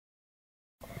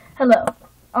Hello,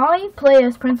 I play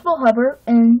as Principal Hubbard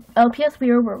in LPS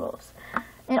We Are Werewolves.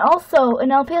 And also, in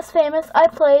LPS Famous, I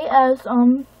play as,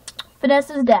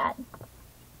 Vanessa's dad,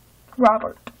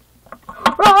 Robert.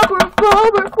 Robert,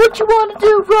 what you want to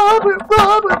do,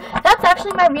 Robert? That's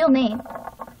actually my real name,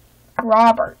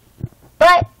 Robert.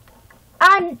 But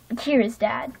I'm Kira's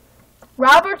dad,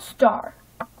 Robert Starr.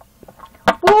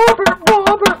 Robert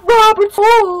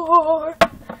Starr.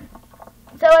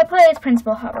 So I play as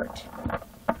Principal Hubbard.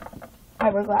 I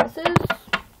wear glasses,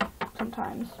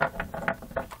 sometimes.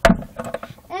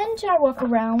 And I walk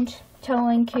around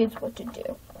telling kids what to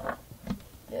do.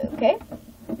 Okay?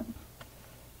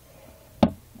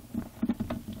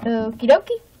 Okie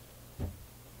dokie.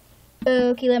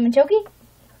 Okie lemon chokey.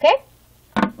 Okay?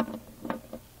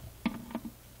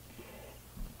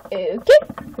 Okay,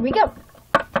 here we go.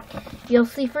 You'll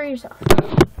see for yourself.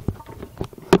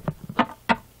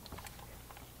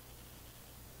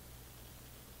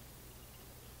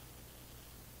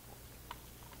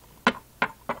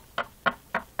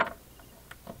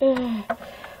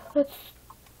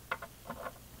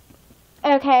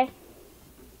 Okay.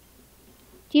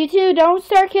 You two don't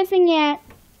start kissing yet.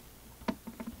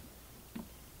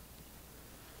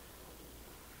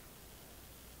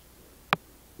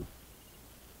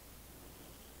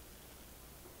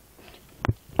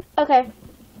 Okay.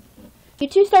 You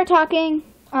two start talking.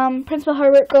 Principal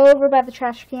Herbert, go over by the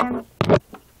trash can.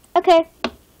 Okay.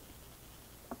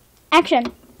 Action.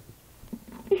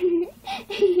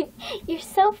 You're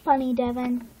so funny,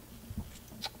 Devin.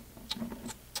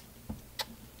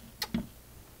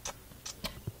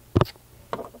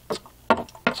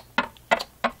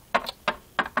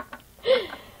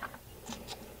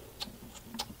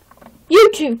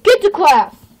 You two, get to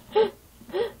class.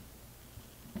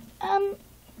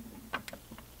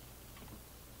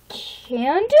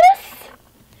 Candace?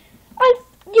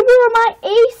 You were my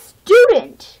A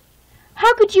student.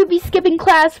 How could you be skipping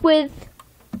class with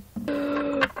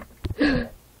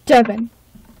Devin?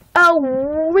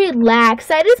 Oh,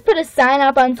 relax. I just put a sign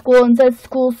up on school and said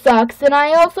school sucks, and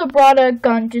I also brought a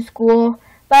gun to school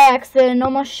by accident and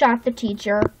almost shot the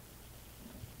teacher.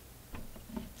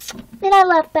 And I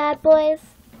love bad boys.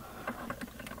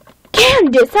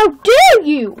 Candace, how dare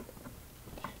you?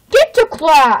 Get to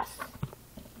class.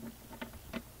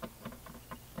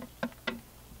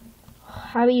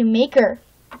 How do you make her?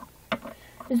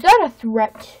 Is that a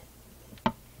threat?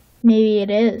 Maybe it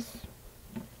is.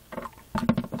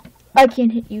 I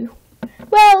can't hit you.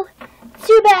 Well,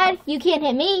 too bad. You can't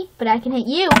hit me, but I can hit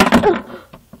you.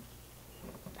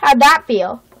 How'd that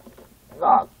feel?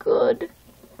 Not good.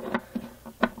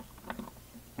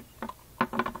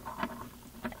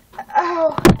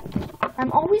 Oh,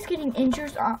 I'm always getting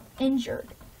injured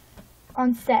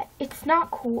on set. It's not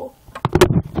cool.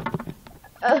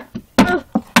 Ow!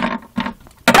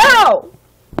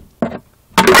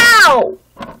 Ow!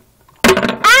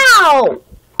 Ow!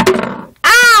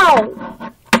 Ow!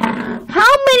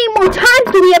 How many more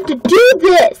times do we have to do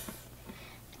this?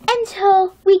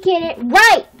 Until we get it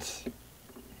right.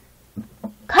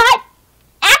 Cut!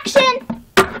 Action!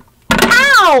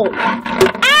 Ow!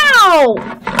 Ow!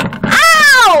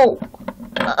 Ow!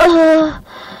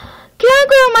 Can I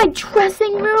go to my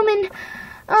dressing room and,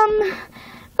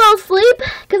 fall asleep?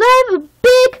 Because I have a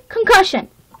big concussion.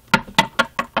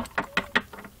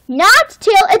 Not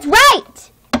till it's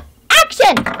right.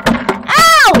 Action!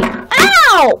 Ow!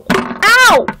 Ow!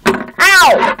 Ow!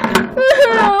 Ow!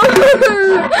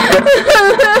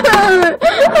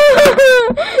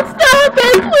 Stop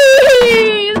it,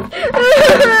 please!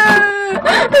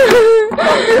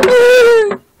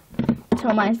 So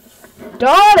my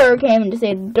daughter came to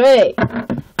save the day.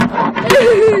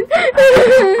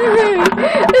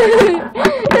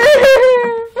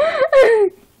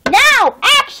 Now,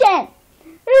 action!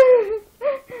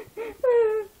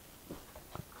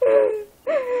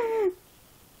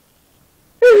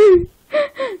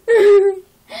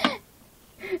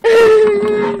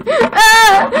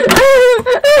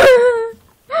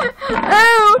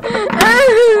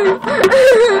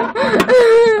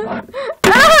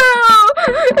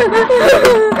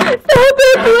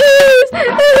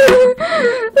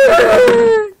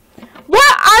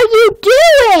 What are you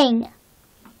doing?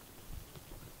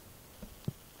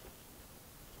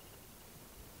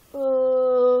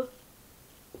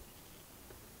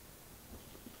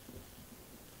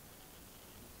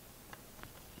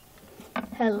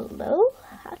 Hello,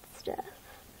 hot stuff.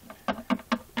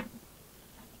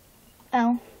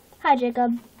 Oh, hi,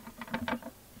 Jacob.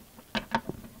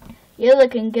 You're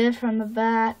looking good from the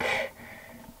back.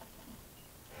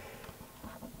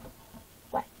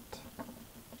 What?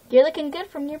 You're looking good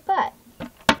from your butt.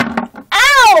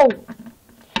 Ow!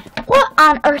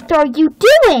 on earth are you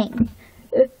doing?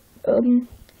 It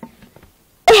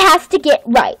has to get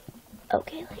right.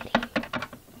 Okay, lady.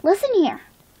 Listen here.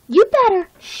 You better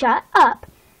shut up.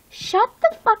 Shut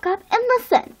the fuck up and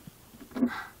listen.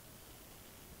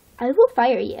 I will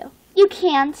fire you. You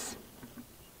can't.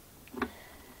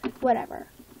 Whatever.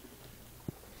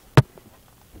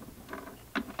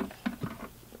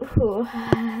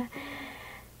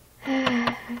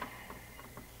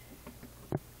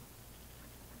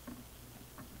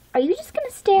 Are you just gonna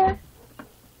stare?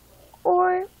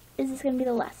 Or is this gonna be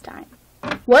the last time?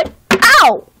 What?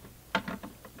 Ow!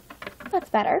 That's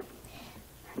better.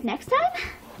 Next time,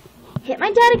 hit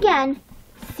my dad again.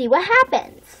 See what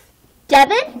happens.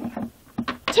 Devin,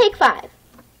 take 5.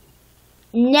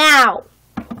 Now.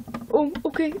 Oh,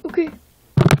 okay.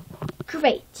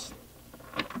 Great.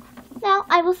 Now,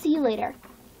 I will see you later.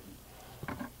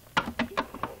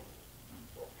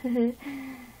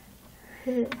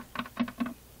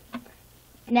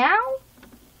 Now,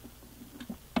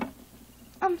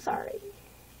 I'm sorry.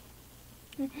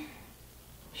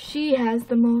 She has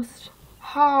the most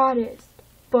hottest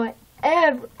butt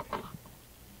ever.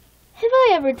 Have I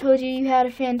ever told you you had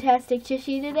a fantastic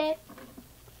tushy today?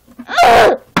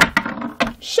 Ugh!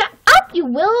 Shut up, you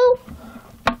will.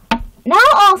 Now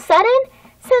all sudden,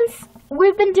 since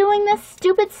we've been doing this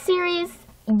stupid series,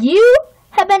 you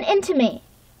have been into me.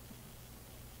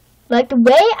 Like the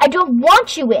way I don't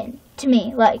want you into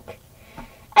me, like.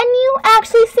 And you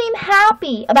actually seem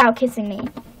happy about kissing me.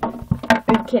 Are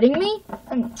you kidding me?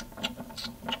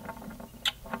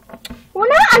 We're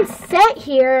not on set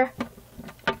here.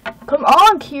 Come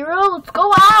on, Kira, let's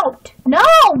go out. No,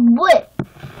 what?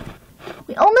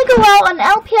 We only go out on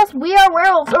LPS We Are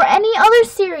Werewolves or any other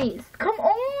series. Come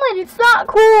on, it's not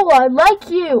cool. I like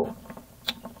you.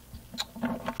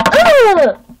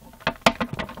 Ugh!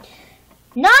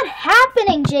 Not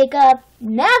happening, Jacob.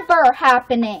 Never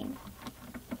happening.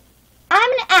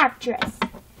 I'm an actress,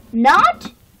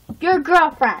 not your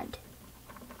girlfriend.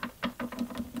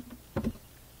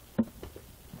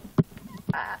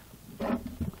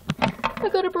 I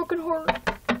got a broken heart.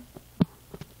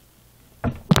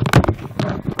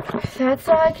 That's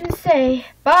all I can say.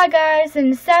 Bye, guys.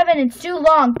 And 7, it's too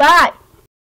long. Bye.